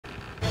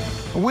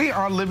We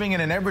are living in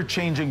an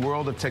ever-changing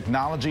world of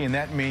technology, and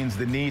that means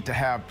the need to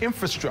have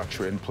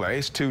infrastructure in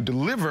place to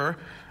deliver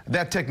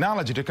that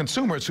technology to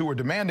consumers who are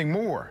demanding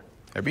more.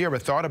 Have you ever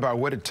thought about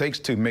what it takes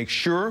to make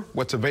sure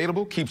what's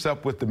available keeps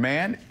up with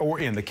demand,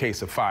 or in the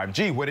case of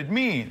 5G, what it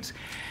means?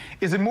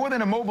 Is it more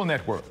than a mobile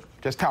network?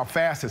 Just how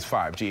fast is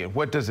 5G, and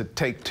what does it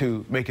take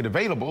to make it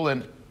available,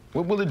 and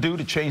what will it do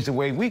to change the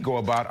way we go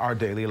about our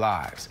daily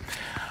lives?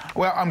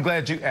 Well, I'm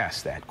glad you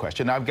asked that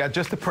question. I've got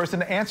just the person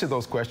to answer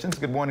those questions.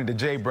 Good morning to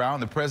Jay Brown,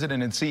 the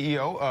president and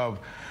CEO of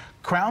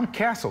Crown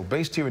Castle,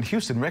 based here in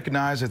Houston,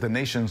 recognized as the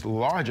nation's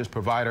largest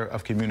provider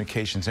of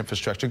communications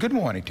infrastructure. Good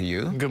morning to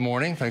you. Good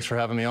morning. Thanks for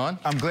having me on.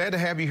 I'm glad to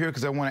have you here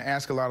because I want to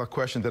ask a lot of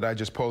questions that I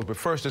just posed. But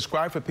first,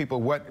 describe for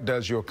people, what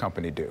does your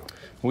company do?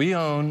 We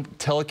own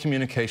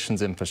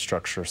telecommunications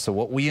infrastructure. So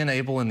what we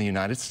enable in the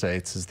United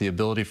States is the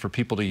ability for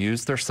people to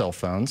use their cell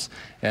phones.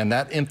 And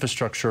that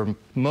infrastructure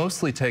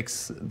mostly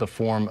takes the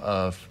form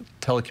of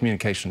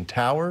telecommunication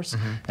towers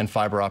and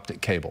fiber optic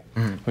cable.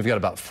 We've got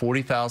about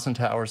 40,000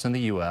 towers in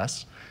the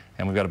U.S.,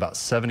 and we've got about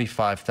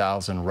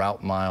 75,000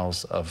 route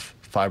miles of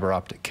fiber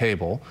optic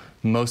cable,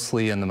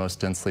 mostly in the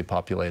most densely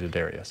populated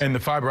areas. And the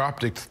fiber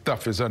optic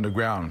stuff is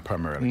underground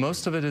primarily?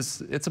 Most of it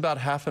is, it's about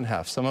half and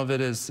half. Some of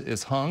it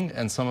is hung,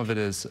 and some of it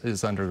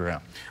is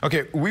underground.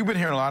 Okay, we've been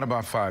hearing a lot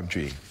about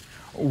 5G.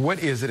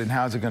 What is it, and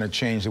how is it going to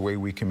change the way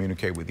we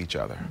communicate with each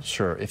other?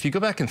 Sure. If you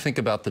go back and think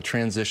about the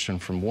transition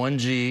from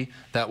 1G,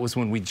 that was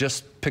when we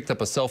just picked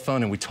up a cell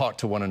phone and we talked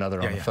to one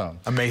another on the phone.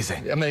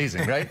 Amazing.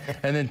 Amazing, right?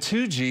 And then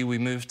 2G, we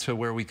moved to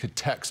where we could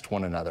text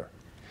one another.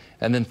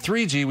 And then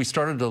 3G, we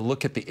started to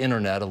look at the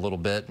internet a little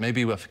bit.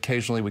 Maybe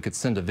occasionally we could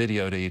send a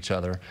video to each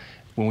other.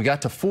 When we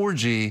got to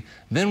 4G,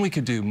 then we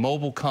could do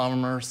mobile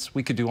commerce.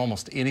 We could do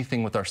almost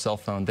anything with our cell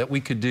phone that we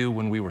could do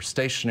when we were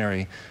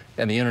stationary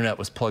and the internet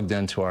was plugged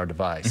into our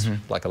device,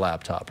 like a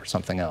laptop or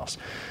something else.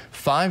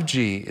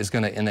 5G is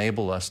going to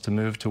enable us to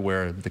move to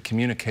where the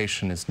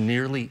communication is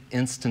nearly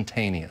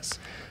instantaneous.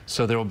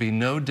 So there will be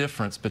no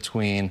difference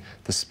between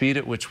the speed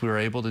at which we're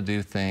able to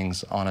do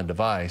things on a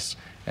device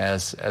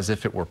as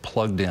if it were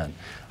plugged in.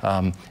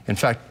 In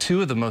fact,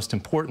 two of the most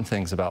important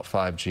things about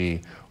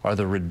 5G are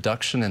the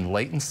reduction in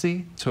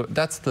latency. So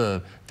that's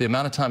the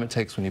amount of time it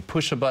takes when you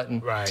push a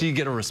button till you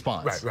get a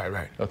response.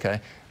 Right.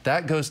 Okay?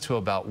 That goes to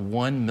about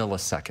 1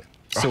 millisecond.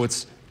 So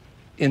it's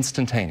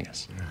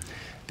instantaneous.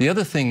 The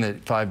other thing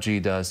that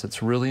 5G does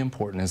that's really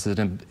important is that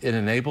it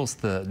enables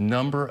the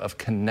number of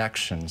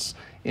connections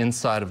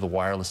inside of the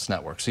wireless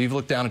network. So you've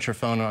looked down at your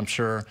phone, I'm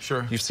sure.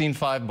 You've seen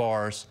 5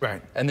 bars,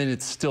 and then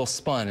it's still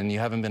spun and you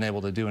haven't been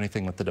able to do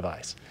anything with the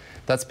device.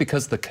 That's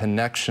because the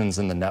connections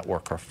in the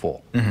network are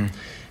full.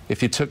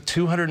 If you took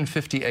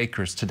 250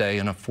 acres today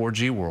in a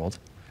 4G world,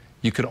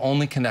 you could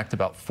only connect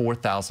about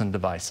 4,000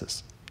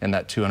 devices in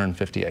that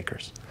 250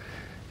 acres.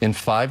 In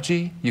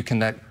 5G, you can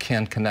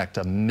connect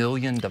 1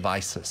 million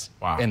devices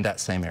in that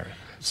same area.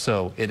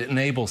 So it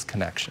enables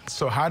connections.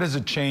 So how does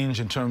it change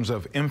in terms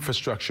of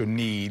infrastructure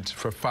needs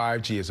for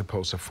 5G as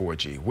opposed to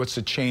 4G? What's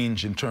the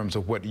change in terms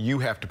of what you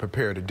have to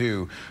prepare to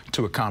do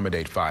to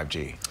accommodate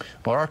 5G?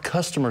 Well, our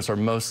customers are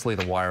mostly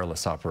the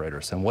wireless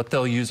operators, and what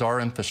they'll use our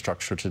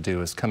infrastructure to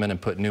do is come in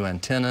and put new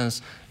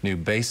antennas, new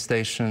base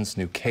stations,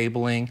 new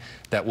cabling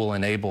that will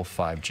enable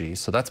 5G.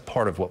 So that's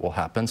part of what will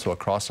happen. So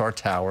across our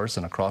towers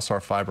and across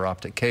our fiber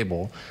optic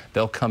cable,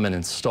 they'll come and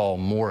install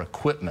more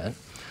equipment,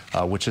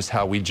 which is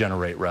how we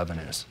generate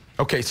revenues.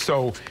 Okay,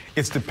 so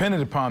it's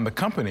dependent upon the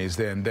companies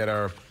then that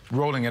are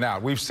rolling it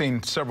out. We've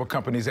seen several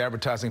companies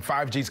advertising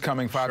 5G's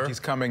coming,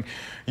 5G's coming.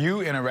 You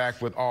interact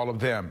with all of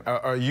them.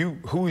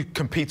 Who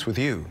competes with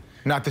you?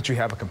 Not that you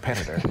have a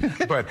competitor,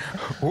 but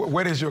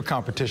what is your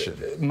competition?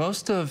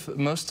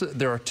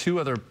 There are 2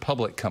 other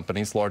public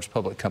companies, large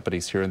public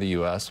companies here in the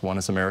U.S. One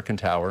is American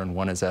Tower and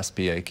one is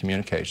SBA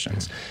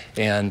Communications.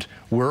 And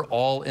we're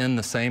all in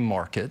the same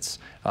markets,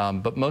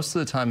 but most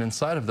of the time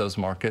inside of those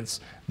markets,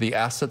 the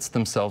assets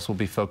themselves will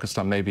be focused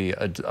on maybe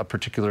a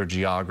particular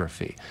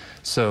geography.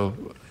 So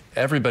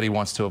everybody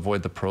wants to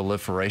avoid the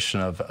proliferation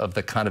of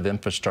the kind of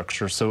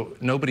infrastructure, so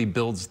nobody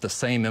builds the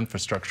same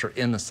infrastructure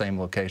in the same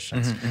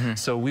locations.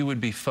 So we would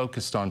be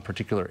focused on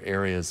particular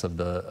areas of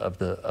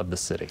the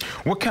city.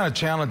 What kind of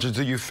challenges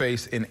do you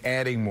face in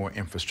adding more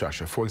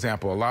infrastructure? For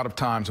example, a lot of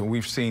times when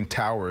we've seen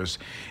towers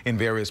in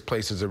various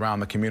places around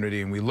the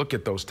community, and we look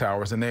at those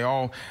towers, and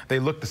they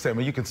look the same.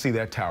 You can see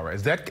that tower.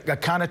 Is that a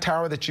kind of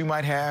tower that you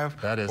might have?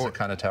 That is a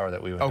kind of tower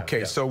that we would have.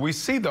 Okay, so we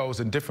see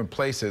those in different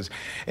places,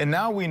 and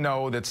now we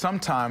know that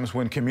sometimes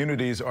when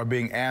communities are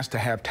being asked to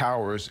have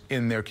towers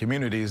in their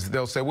communities,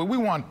 they'll say, well, we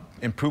want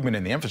improvement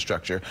in the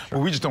infrastructure, but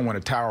we just don't want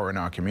a tower in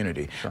our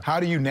community. How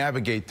do you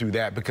navigate through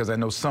that? Because I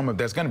know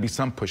there's going to be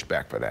some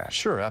pushback for that.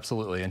 Sure,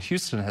 absolutely. And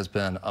Houston has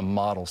been a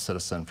model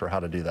citizen for how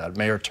to do that.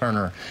 Mayor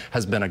Turner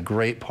has been a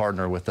great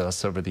partner with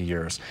us over the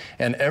years.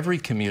 And every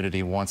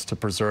community wants to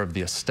preserve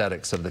the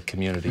aesthetics of the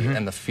community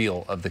and the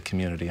feel of the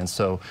community. And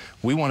so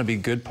we want to be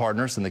good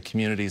partners in the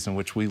communities in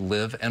which we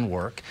live and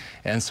work.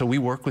 And so we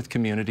work with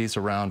communities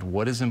around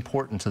what is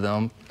important to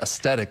them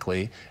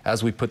aesthetically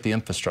as we put the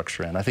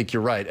infrastructure in. I think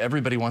you're right.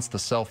 Everybody wants the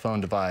cell phone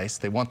device.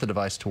 They want the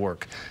device to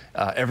work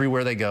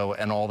everywhere they go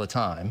and all the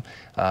time.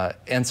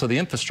 And so the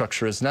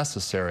infrastructure is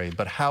necessary,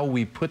 but how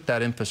we put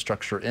that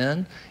infrastructure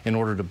in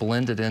order to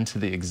blend it into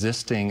the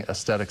existing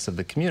aesthetics of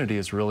the community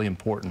is really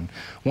important.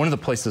 One of the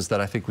places that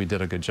I think we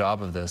did a good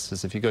job of this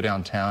is if you go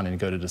downtown and you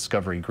go to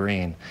Discovery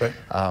Green,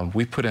 right.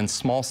 We put in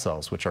small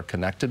cells which are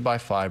connected by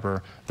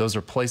fiber. Those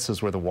are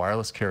places where the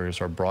wireless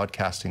carriers are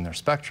broadcasting their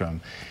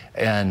spectrum,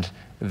 and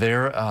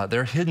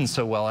they're hidden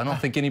so well I don't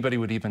think anybody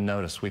would even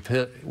notice. We've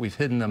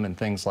hidden them in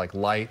things like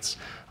lights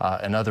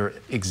and other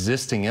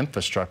existing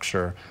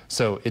infrastructure.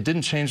 So it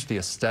didn't change the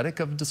aesthetic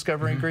of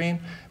Discovery Green,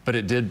 but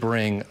it did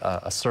bring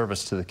a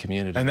service to the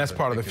community. And that's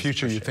part of the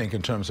future, you think,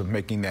 in terms of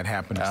making that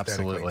happen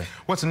aesthetically. Absolutely.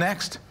 What's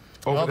next?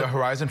 Over the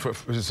horizon,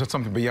 is there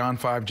something beyond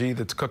 5G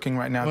that's cooking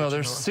right now? Well,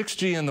 there's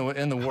 6G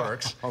in the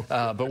works,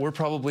 but we're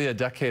probably a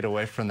decade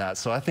away from that.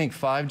 So I think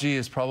 5G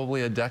is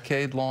probably a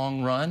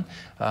decade-long run,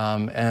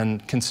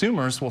 and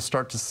consumers will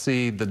start to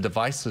see the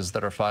devices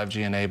that are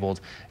 5G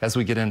enabled as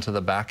we get into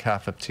the back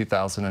half of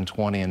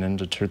 2020 and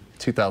into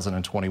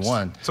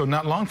 2021. So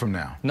not long from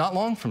now? Not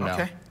long from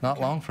now.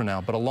 Not long from now,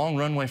 but a long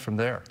runway from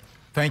there.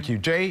 Thank you,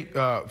 Jay,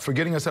 for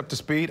getting us up to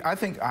speed. I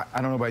think, I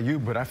don't know about you,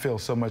 but I feel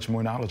so much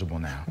more knowledgeable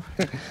now.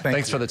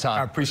 Thanks for the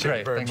time. I appreciate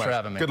it very much. Thanks for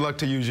having me. Good luck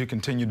to you as you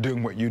continue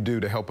doing what you do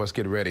to help us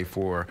get ready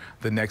for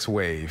the next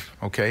wave,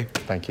 okay?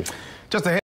 Thank you. Just ahead.